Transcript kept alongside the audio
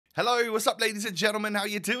Hello, what's up, ladies and gentlemen? How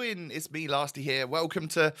you doing? It's me, Lasty here. Welcome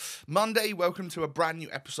to Monday. Welcome to a brand new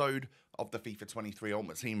episode of the FIFA 23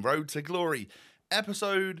 Ultimate Team Road to Glory,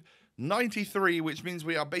 episode 93, which means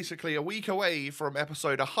we are basically a week away from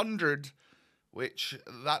episode 100, which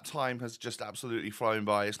that time has just absolutely flown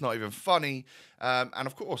by. It's not even funny. And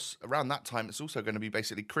of course, around that time, it's also going to be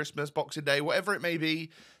basically Christmas, Boxing Day, whatever it may be.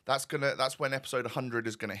 That's when episode 100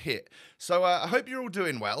 is going to hit. So I hope you're all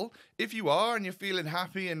doing well. If you are and you're feeling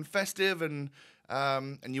happy and festive and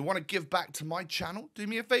you want to give back to my channel, do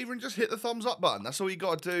me a favor and just hit the thumbs up button. That's all you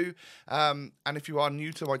got to do. And if you are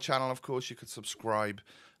new to my channel, of course, you could subscribe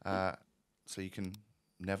so you can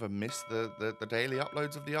never miss the daily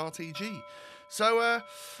uploads of the RTG. So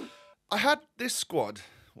I had this squad,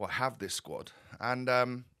 well, I have this squad,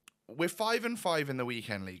 and we're 5-5 in the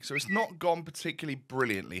weekend league, so it's not gone particularly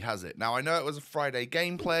brilliantly, has it? Now, I know it was a Friday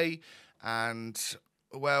gameplay, and,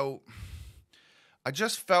 well, I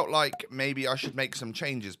just felt like maybe I should make some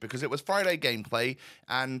changes, because it was Friday gameplay,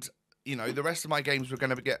 and, you know, the rest of my games were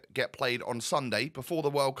going to get played on Sunday, before the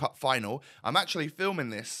World Cup final. I'm actually filming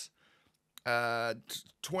this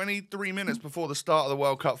 23 minutes before the start of the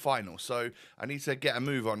World Cup final, so I need to get a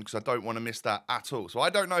move on because I don't want to miss that at all. So I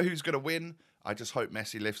don't know who's going to win. I just hope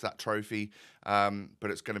Messi lifts that trophy,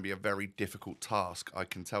 but it's going to be a very difficult task, I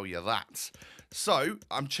can tell you that. So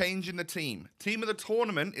I'm changing the team. Team of the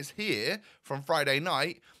tournament is here from Friday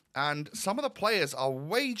night, and some of the players are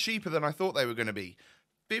way cheaper than I thought they were going to be.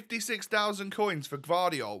 56,000 coins for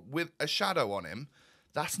Gvardiol with a shadow on him.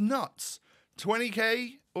 That's nuts.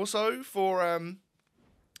 20k or so for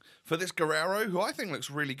this Guerrero, who I think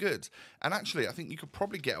looks really good. And actually, I think you could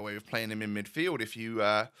probably get away with playing him in midfield if you...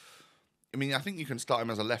 I mean, I think you can start him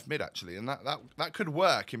as a left mid, actually, and that could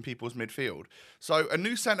work in people's midfield. So a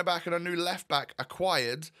new centre-back and a new left-back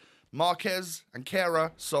acquired. Marquez and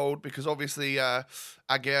Kera sold because obviously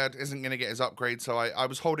Aguerd isn't going to get his upgrade. So I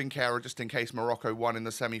was holding Kera just in case Morocco won in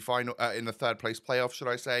the semi-final, in the third place playoff, should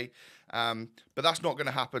I say. But that's not going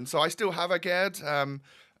to happen. So I still have Aguerd.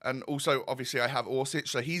 And also, obviously, I have Orsic.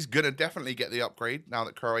 So he's going to definitely get the upgrade now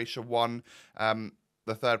that Croatia won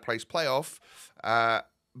the third place playoff.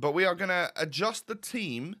 But we are going to adjust the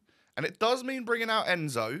team. And it does mean bringing out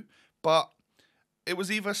Enzo. But it was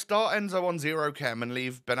either start Enzo on 0 chem and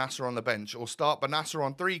leave Benassa on the bench, or start Benassa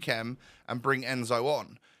on 3 chem and bring Enzo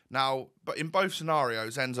on. Now, but in both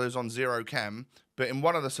scenarios, Enzo's on 0 chem, but in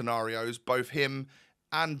one of the scenarios, both him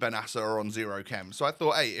and Benassa are on 0 chem. So I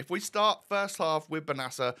thought, hey, if we start first half with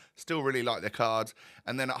Benassa, still really like the card,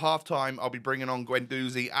 and then at halftime, I'll be bringing on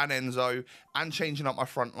Guendouzi and Enzo and changing up my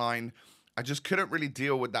front line. I just couldn't really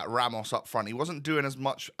deal with that Ramos up front. He wasn't doing as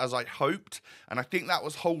much as I hoped, and I think that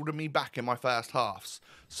was holding me back in my first halves.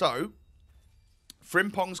 So,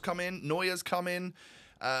 Frimpong's come in, Neuer's come in,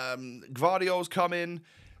 Gvardiol's come in,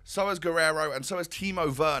 so has Guerrero, and so has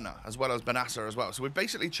Timo Werner, as well as Benassa as well. So we've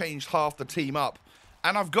basically changed half the team up,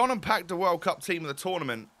 and I've gone and packed the World Cup team of the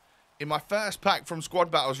tournament in my first pack from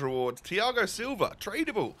Squad Battles Rewards. Thiago Silva,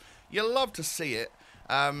 tradable. You love to see it.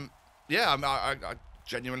 Yeah, I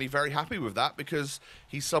genuinely very happy with that because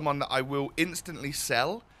he's someone that I will instantly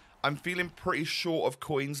sell. I'm feeling pretty short of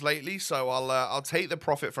coins lately, so I'll take the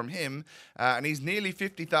profit from him. And he's nearly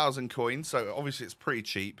 50,000 coins, so obviously it's pretty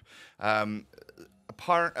cheap.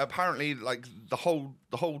 Apparently, like the whole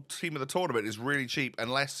team of the tournament is really cheap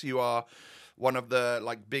unless you are one of the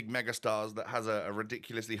like big megastars that has a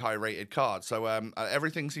ridiculously high rated card. So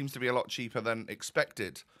everything seems to be a lot cheaper than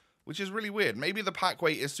expected, which is really weird. Maybe the pack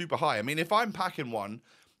weight is super high. I mean, if I'm packing one,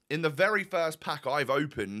 in the very first pack I've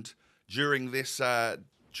opened during this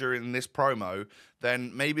promo,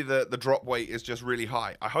 then maybe the drop weight is just really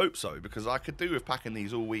high. I hope so, because I could do with packing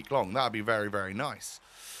these all week long. That would be very, very nice.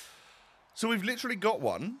 So we've literally got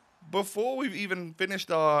one before we've even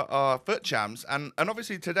finished our FUT Champs. And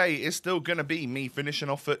obviously today is still going to be me finishing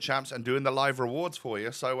off FUT Champs and doing the live rewards for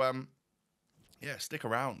you. So, yeah, stick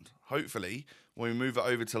around. Hopefully, when we move it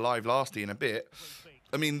over to Live Lasty in a bit.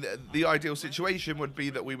 I mean, the ideal situation would be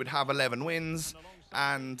that we would have 11 wins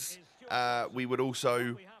and we would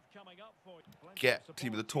also get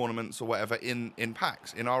team of the tournaments or whatever in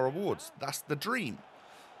packs, in our rewards. That's the dream.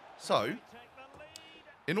 So,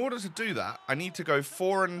 in order to do that, I need to go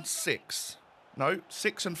 4 and 6. No,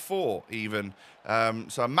 6 and 4 even.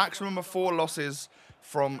 So a maximum of 4 losses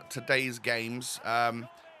from today's games.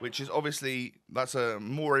 Which is obviously, that's a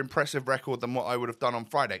more impressive record than what I would have done on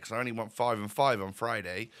Friday, because I only went 5 and 5 on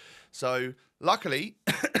Friday. So, luckily,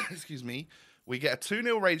 excuse me, we get a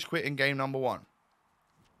 2-0 rage quit in game number 1.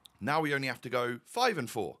 Now we only have to go 5 and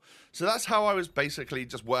 4. So that's how I was basically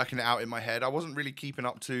just working it out in my head. I wasn't really keeping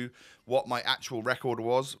up to what my actual record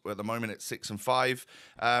was. At the moment, it's 6 and 5.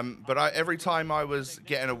 But every time I was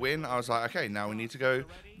getting a win, I was like, okay, now we need to go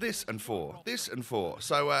this and 4, this and 4.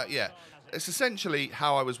 So, yeah, it's essentially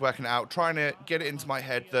how I was working it out, trying to get it into my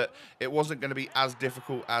head that it wasn't going to be as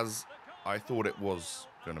difficult as I thought it was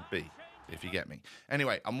going to be, if you get me.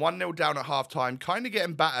 Anyway, I'm 1-0 down at half-time, kind of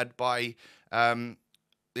getting battered by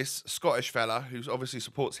this Scottish fella who obviously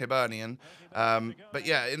supports Hibernian. But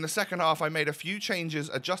yeah, in the second half, I made a few changes,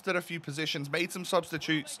 adjusted a few positions, made some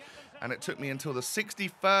substitutes, and it took me until the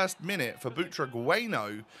 61st minute for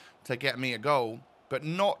Butragueno to get me a goal. But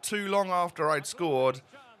not too long after I'd scored,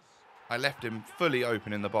 I left him fully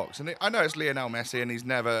open in the box. And I know it's Lionel Messi, and he's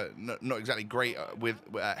never, not exactly great with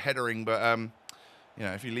headering, but you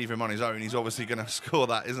know, if you leave him on his own, he's obviously going to score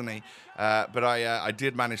that, isn't he? But I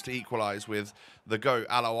did manage to equalise with the GOAT,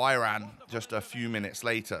 Iran, just a few minutes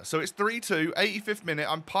later. So it's 3-2, 85th minute.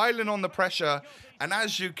 I'm piling on the pressure. And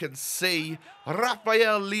as you can see,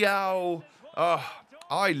 Rafael Leao. Oh,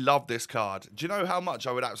 I love this card. Do you know how much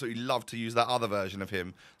I would absolutely love to use that other version of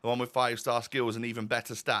him? The one with 5-star skills and even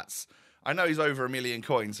better stats. I know he's over 1 million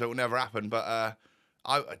coins, so it will never happen. But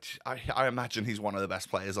I imagine he's one of the best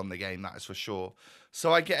players on the game, that is for sure.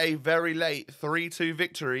 So I get a very late 3-2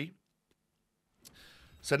 victory.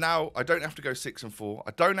 So now I don't have to go 6 and 4.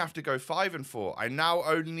 I don't have to go 5 and 4. I now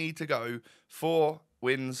only need to go 4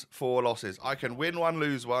 wins, 4 losses. I can win 1,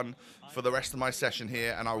 lose 1 for the rest of my session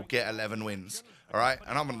here, and I will get 11 wins. All right?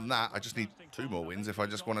 And other than that, I just need 2 more wins if I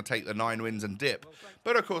just want to take the 9 wins and dip.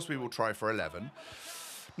 But of course, we will try for 11.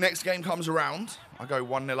 Next game comes around. I go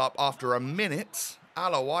 1-0 up after a minute.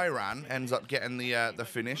 Iran ends up getting the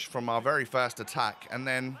finish from our very first attack, and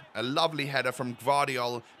then a lovely header from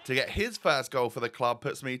Gvardiol to get his first goal for the club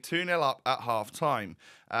puts me 2-0 up at half-time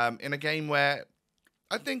in a game where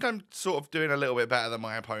I think I'm sort of doing a little bit better than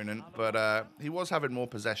my opponent, but he was having more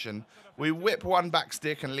possession. We whip one back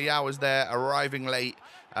stick, and Leao is there, arriving late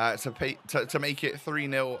to make it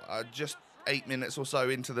 3-0 just 8 minutes or so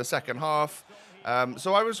into the second half.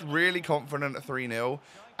 So I was really confident at 3-0.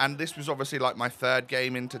 And this was obviously like my 3rd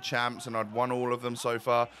game into champs, and I'd won all of them so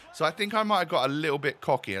far. So I think I might have got a little bit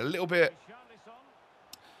cocky, a little bit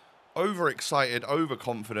overexcited,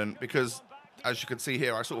 overconfident, because as you can see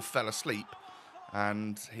here, I sort of fell asleep,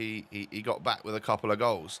 and he got back with a couple of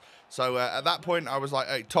goals. So at that point, I was like,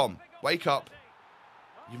 hey, Tom, wake up.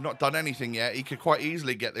 You've not done anything yet. He could quite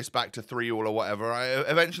easily get this back to 3-3 or whatever. I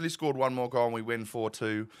eventually scored 1 more goal, and we win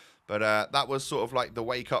 4-2. But that was sort of like the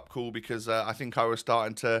wake-up call, because I think I was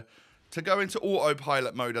starting to go into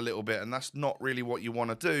autopilot mode a little bit, and that's not really what you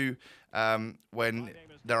want to do when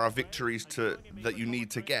there are victories that you need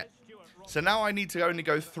to get. So now I need to only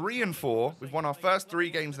go 3 and 4. We've won our first 3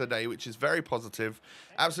 games of the day, which is very positive.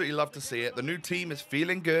 Absolutely love to see it. The new team is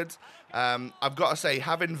feeling good. I've got to say,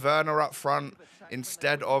 having Werner up front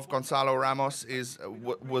instead of Gonzalo Ramos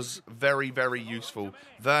was very, very useful.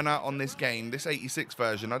 Werner on this game, this 86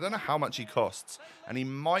 version, I don't know how much he costs, and he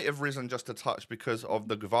might have risen just a touch because of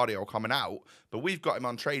the Gvardiol coming out, but we've got him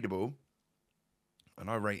untradeable, and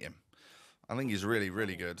I rate him. I think he's really,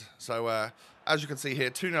 really good. So, as you can see here,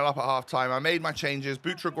 2-0 up at half-time. I made my changes.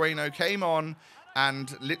 Butragueno came on,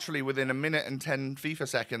 and literally within a minute and 10 FIFA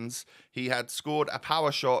seconds, he had scored a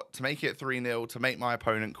power shot to make it 3-0 to make my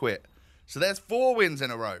opponent quit. So there's 4 wins in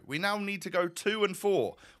a row. We now need to go 2 and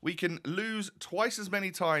 4. We can lose twice as many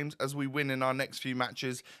times as we win in our next few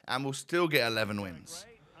matches, and we'll still get 11 wins.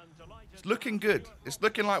 It's looking good. It's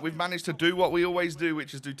looking like we've managed to do what we always do,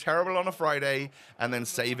 which is do terrible on a Friday and then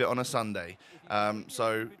save it on a Sunday.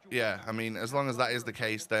 So, yeah, I mean, as long as that is the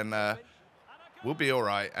case, then we'll be all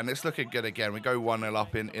right. And it's looking good again. We go 1-0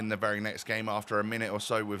 up in the very next game after a minute or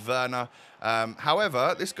so with Werner.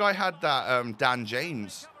 However, this guy had that Dan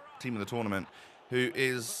James team of the tournament, who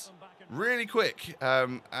is really quick,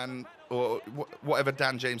 or whatever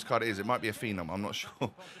Dan James card it is. It might be a Phenom. I'm not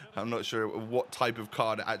sure. I'm not sure what type of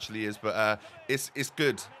card it actually is, but it's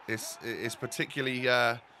good. It's particularly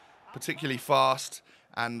fast,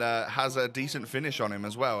 and has a decent finish on him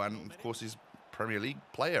as well. And of course, he's Premier League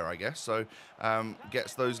player, I guess. So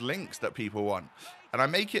gets those links that people want. And I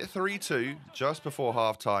make it 3-2 just before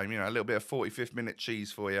half-time. You know, a little bit of 45th minute cheese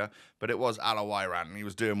for you. But it was Iran, and he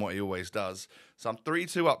was doing what he always does. So I'm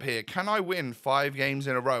 3-2 up here. Can I win 5 games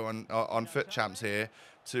in a row on Foot Champs here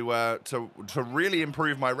to really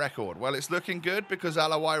improve my record? Well, it's looking good because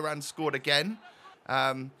Iran scored again.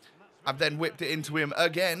 I've then whipped it into him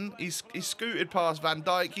again. He's scooted past Van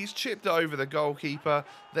Dijk. He's chipped it over the goalkeeper.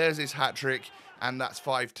 There's his hat-trick, and that's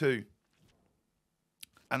 5-2.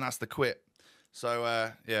 And that's the quit.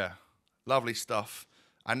 So, yeah, lovely stuff.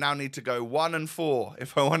 I now need to go 1-4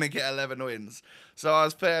 if I want to get 11 wins. So I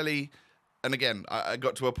was fairly... And again, I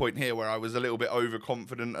got to a point here where I was a little bit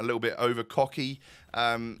overconfident, a little bit over cocky,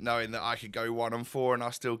 knowing that I could go 1-4 and I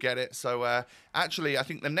still get it. So actually, I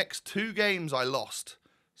think the next 2 games I lost.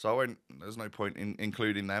 So there's no point in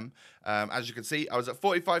including them. As you can see, I was at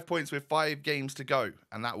 45 points with 5 games to go.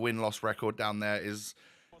 And that win-loss record down there is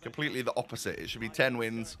completely the opposite. It should be 10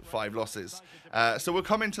 wins, 5 losses. So we'll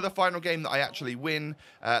come into the final game that I actually win.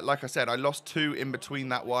 Like I said, I lost 2 in between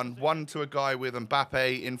that one. One to a guy with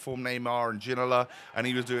Mbappe, Inform Neymar, and Ginola, and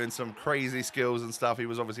he was doing some crazy skills and stuff. He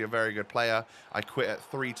was obviously a very good player. I quit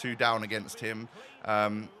at 3-2 down against him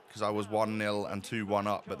because I was 1-0 and 2-1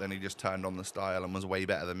 up, but then he just turned on the style and was way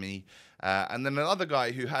better than me. And then another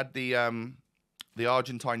guy who had the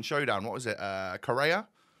Argentine showdown. What was it? Correa?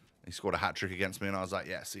 He scored a hat-trick against me, and I was like,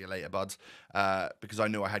 yeah, see you later, buds, because I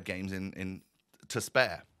knew I had games in to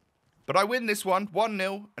spare. But I win this one,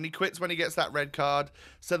 1-0, and he quits when he gets that red card.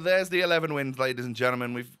 So there's the 11 wins, ladies and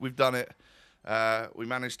gentlemen. We've done it. We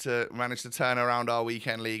managed to turn around our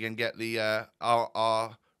weekend league and get the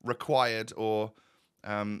our required or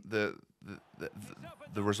the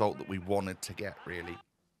result that we wanted to get, really.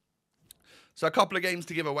 So a couple of games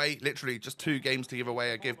to give away, literally just 2 games to give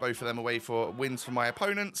away. I give both of them away for wins for my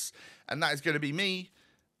opponents. And that is going to be me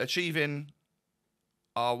achieving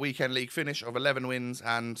our weekend league finish of 11 wins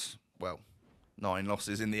and, well, 9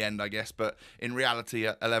 losses in the end, I guess. But in reality,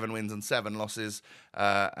 11 wins and 7 losses,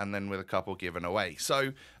 and then with a couple given away.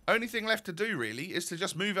 So only thing left to do, really, is to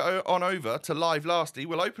just move it on over to Live Lasty.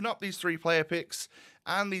 We'll open up these 3 player picks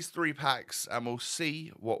and these 3 packs, and we'll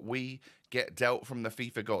see what we get dealt from the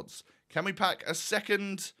FIFA gods. Can we pack a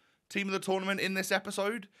second team of the tournament in this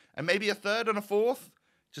episode? And maybe a third and a fourth?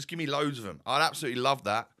 Just give me loads of them. I'd absolutely love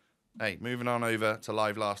that. Hey, moving on over to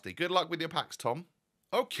Live Lasty. Good luck with your packs, Tom.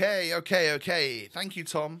 Okay. Thank you,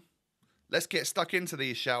 Tom. Let's get stuck into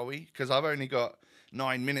these, shall we? Because I've only got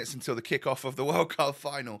 9 minutes until the kickoff of the World Cup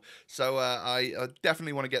final. So I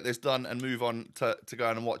definitely want to get this done and move on to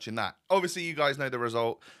going and watching that. Obviously, you guys know the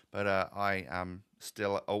result, but I am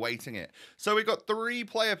still awaiting it. So we've got 3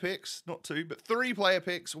 player picks, not 2, but 3 player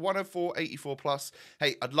picks, 1 of 4, 84 plus.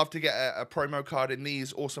 Hey, I'd love to get a promo card in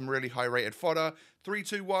these or some really high rated fodder. 3,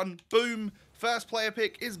 2, 1, boom. First player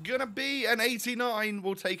pick is gonna be an 89.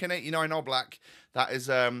 We'll take an 89 all black. That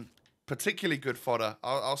is particularly good fodder.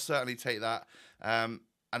 I'll certainly take that. And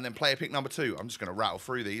then player pick number 2. I'm just going to rattle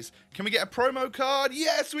through these. Can we get a promo card?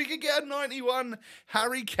 Yes, we can get a 91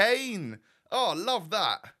 Harry Kane. Oh, love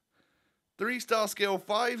that. 3-star skill,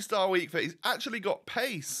 5-star weak foot. He's actually got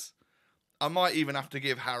pace. I might even have to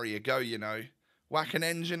give Harry a go, you know. Whack an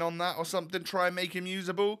engine on that or something. Try and make him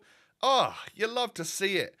usable. Oh, you love to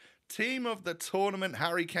see it. Team of the tournament,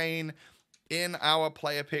 Harry Kane, in our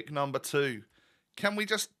player pick number 2. Can we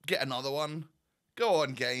just get another one? Go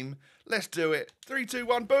on, game. Let's do it. 3, 2,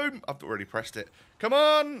 1, boom. I've already pressed it. Come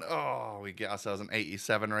on. Oh, we get ourselves an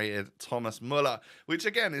 87 rated Thomas Muller, which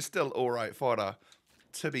again is still all right fodder,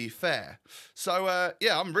 to be fair. So,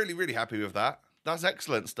 yeah, I'm really, really happy with that. That's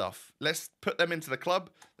excellent stuff. Let's put them into the club.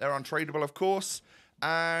 They're untradeable, of course.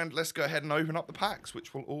 And let's go ahead and open up the packs,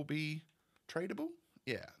 which will all be tradable.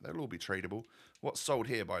 Yeah, they'll all be tradable. What's sold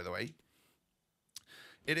here, by the way?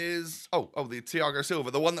 It is, the Thiago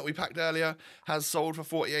Silva, the one that we packed earlier, has sold for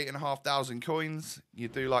 48,500 coins. You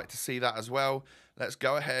do like to see that as well. Let's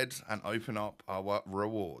go ahead and open up our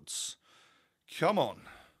rewards. Come on.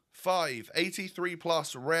 5, 83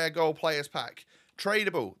 plus rare gold players pack.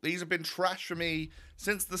 Tradable. These have been trash for me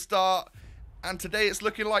since the start. And today it's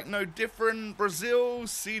looking like no different. Brazil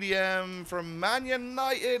CDM from Man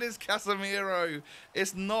United is Casemiro.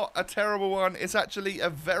 It's not a terrible one. It's actually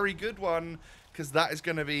a very good one, because that is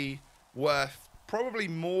going to be worth probably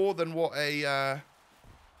more than what a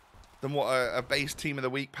base team of the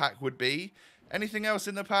week pack would be. Anything else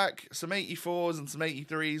in the pack? Some 84s and some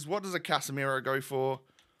 83s. What does a Casemiro go for?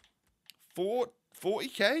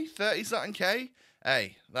 40k? 30-something K?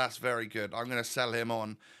 Hey, that's very good. I'm going to sell him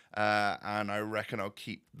on, and I reckon I'll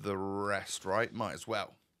keep the rest, right? Might as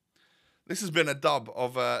well. This has been a dub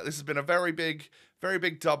of, this has been a very big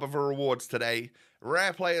dub of rewards today.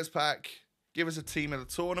 Rare players pack. Give us a team of the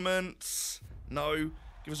tournament. No.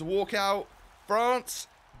 Give us a walkout. France.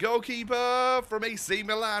 Goalkeeper from AC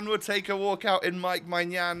Milan would take a walkout in Mike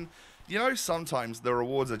Maignan. You know, sometimes the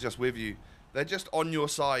rewards are just with you. They're just on your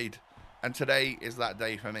side. And today is that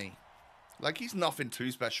day for me. Like, he's nothing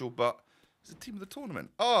too special, but he's a team of the tournament.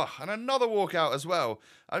 Oh, and another walkout as well.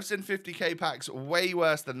 I've seen 50k packs way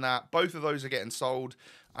worse than that. Both of those are getting sold.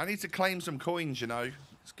 I need to claim some coins, you know.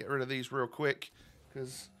 Let's get rid of these real quick,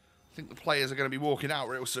 because I think the players are going to be walking out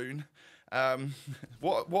real soon.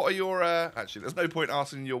 What are your... actually, there's no point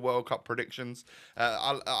asking your World Cup predictions.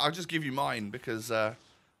 I'll just give you mine because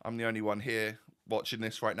I'm the only one here watching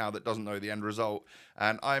this right now that doesn't know the end result.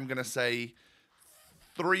 And I'm going to say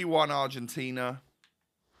 3-1 Argentina.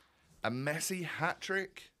 A Messi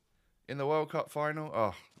hat-trick in the World Cup final.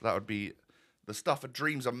 Oh, that would be the stuff of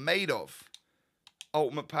dreams are made of.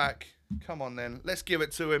 Ultimate pack. Come on then. Let's give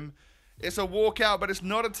it to him. It's a walkout, but it's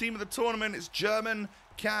not a team of the tournament. It's German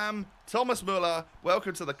Cam Thomas Müller.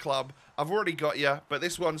 Welcome to the club. I've already got you, but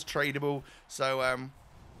this one's tradable. So,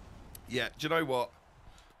 yeah, do you know what?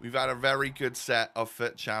 We've had a very good set of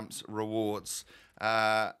FUT Champs rewards.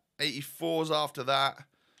 84s after that.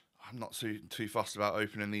 I'm not too fussed about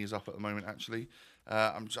opening these up at the moment, actually.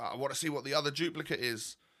 I want to see what the other duplicate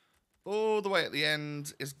is. All the way at the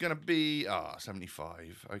end is going to be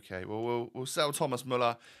 75. Okay, well, we'll sell Thomas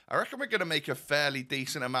Müller. I reckon we're going to make a fairly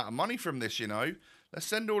decent amount of money from this, you know. Let's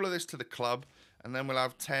send all of this to the club, and then we'll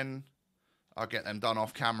have 10. I'll get them done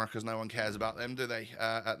off camera because no one cares about them, do they,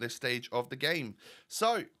 at this stage of the game.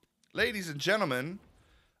 So, ladies and gentlemen,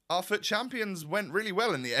 our FUT Champions went really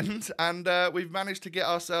well in the end, and we've managed to get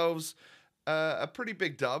ourselves a pretty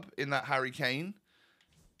big dub in that Harry Kane.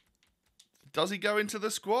 Does he go into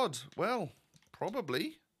the squad? Well,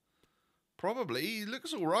 probably. Probably. He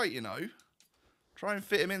looks all right, you know. Try and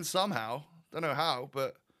fit him in somehow. Don't know how,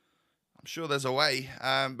 but I'm sure there's a way.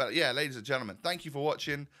 But yeah, ladies and gentlemen, thank you for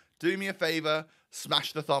watching. Do me a favor,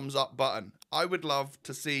 smash the thumbs up button. I would love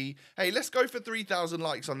to see... Hey, let's go for 3,000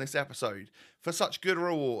 likes on this episode for such good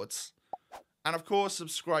rewards. And of course,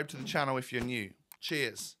 subscribe to the channel if you're new.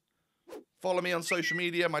 Cheers. Follow me on social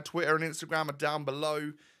media. My Twitter and Instagram are down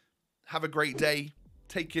below. Have a great day.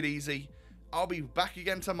 Take it easy. I'll be back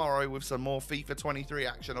again tomorrow with some more FIFA 23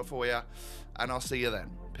 action for you. And I'll see you then.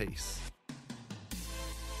 Peace.